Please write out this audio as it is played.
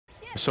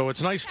So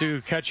it's nice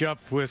to catch up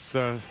with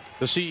the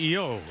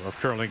CEO of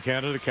Curling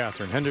Canada,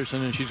 Katherine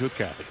Henderson, and she's with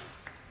Kathy.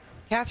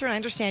 Katherine, I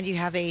understand you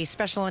have a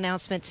special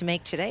announcement to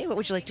make today. What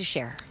would you like to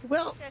share?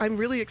 Well, I'm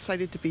really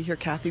excited to be here,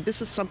 Kathy.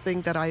 This is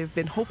something that I have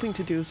been hoping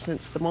to do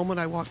since the moment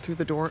I walked through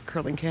the door at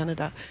Curling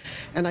Canada.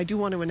 And I do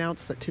want to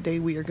announce that today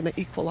we are going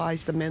to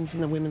equalize the men's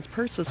and the women's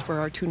purses for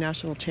our two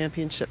national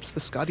championships,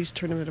 the Scotties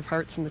Tournament of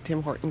Hearts and the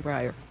Tim Horton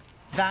Brier.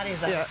 That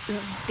is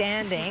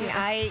outstanding. Yeah.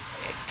 I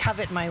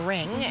covet my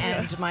ring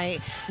and my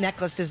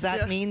necklace. Does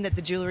that mean that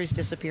the jewelry is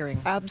disappearing?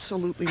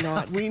 Absolutely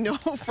not. We know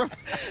from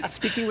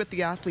speaking with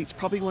the athletes,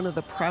 probably one of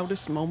the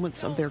proudest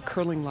moments of their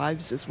curling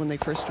lives is when they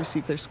first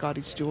receive their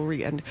Scotties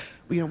jewelry. And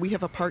we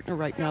have a partner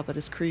right now that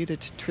has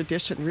created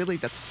tradition, really,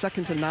 that's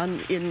second to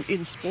none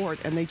in sport.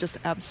 And they just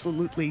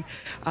absolutely,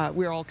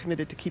 we're all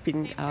committed to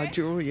keeping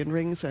jewelry and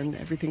rings and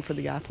everything for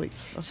the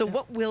athletes. So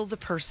what will the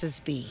purses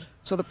be?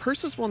 So the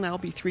purses will now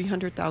be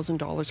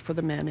 $300,000 for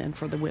the men and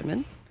for the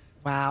women.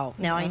 Wow.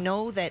 Now, I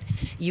know that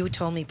you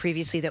told me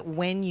previously that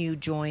when you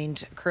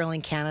joined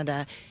Curling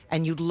Canada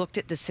and you looked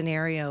at the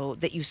scenario,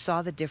 that you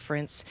saw the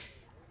difference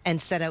and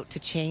set out to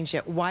change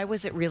it. Why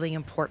was it really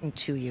important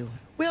to you?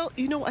 Well,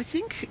 I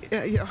think,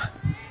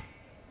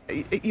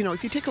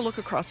 if you take a look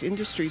across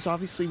industries,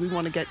 obviously we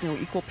want to get,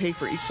 equal pay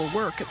for equal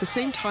work. At the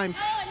same time,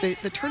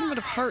 the Tournament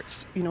of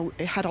Hearts,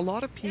 it had a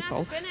lot of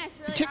people,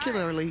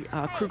 particularly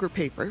Kruger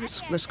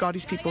Papers, the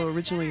Scotties people who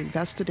originally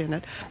invested in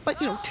it. But,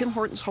 Tim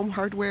Hortons Home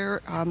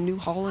Hardware, New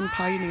Holland,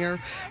 Pioneer,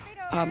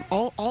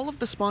 all of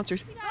the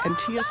sponsors, and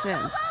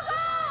TSN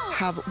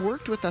have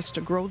worked with us to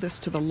grow this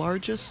to the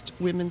largest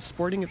women's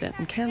sporting event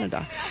in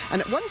Canada. And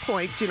at one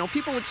point,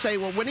 people would say,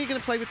 well, when are you going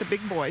to play with the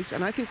big boys?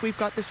 And I think we've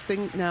got this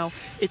thing now,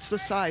 it's the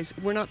size.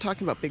 We're not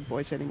talking about big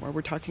boys anymore.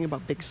 We're talking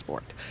about big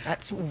sport.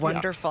 That's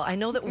wonderful. I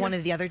know that one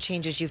of the other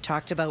changes you've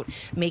talked about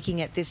making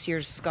at this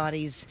year's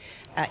Scotties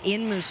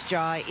in Moose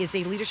Jaw is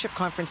a leadership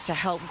conference to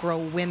help grow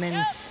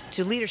women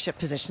to leadership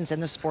positions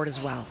in the sport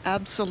as well.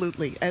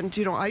 Absolutely. And,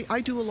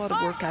 I do a lot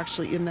of work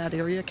actually in that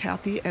area,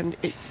 Kathy, and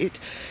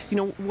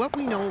what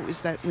we know is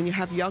that when you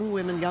have young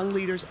women, young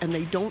leaders, and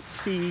they don't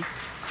see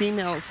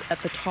females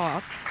at the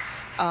top,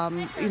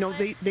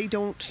 they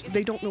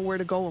don't know where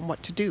to go and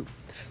what to do.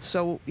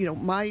 So,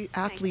 my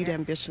athlete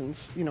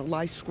ambitions,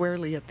 lie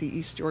squarely at the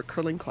East York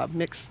Curling Club,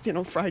 mixed,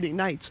 Friday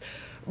nights.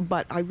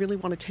 But I really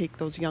want to take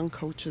those young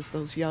coaches,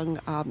 those young,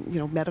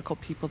 medical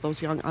people,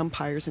 those young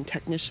umpires and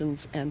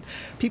technicians and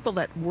people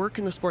that work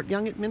in the sport,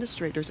 young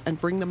administrators,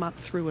 and bring them up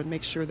through and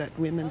make sure that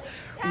women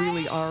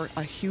really are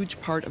a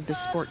huge part of this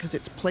sport because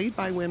it's played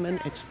by women,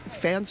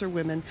 fans are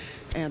women,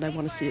 and I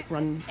want to see it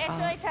run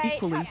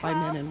equally by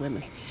men and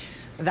women.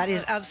 That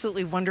is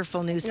absolutely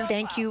wonderful news.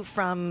 Thank you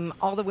from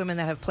all the women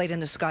that have played in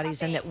the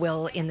Scotties and that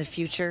will in the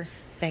future.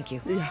 Thank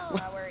you. Yeah,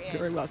 well, you're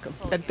very welcome.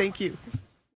 And thank you.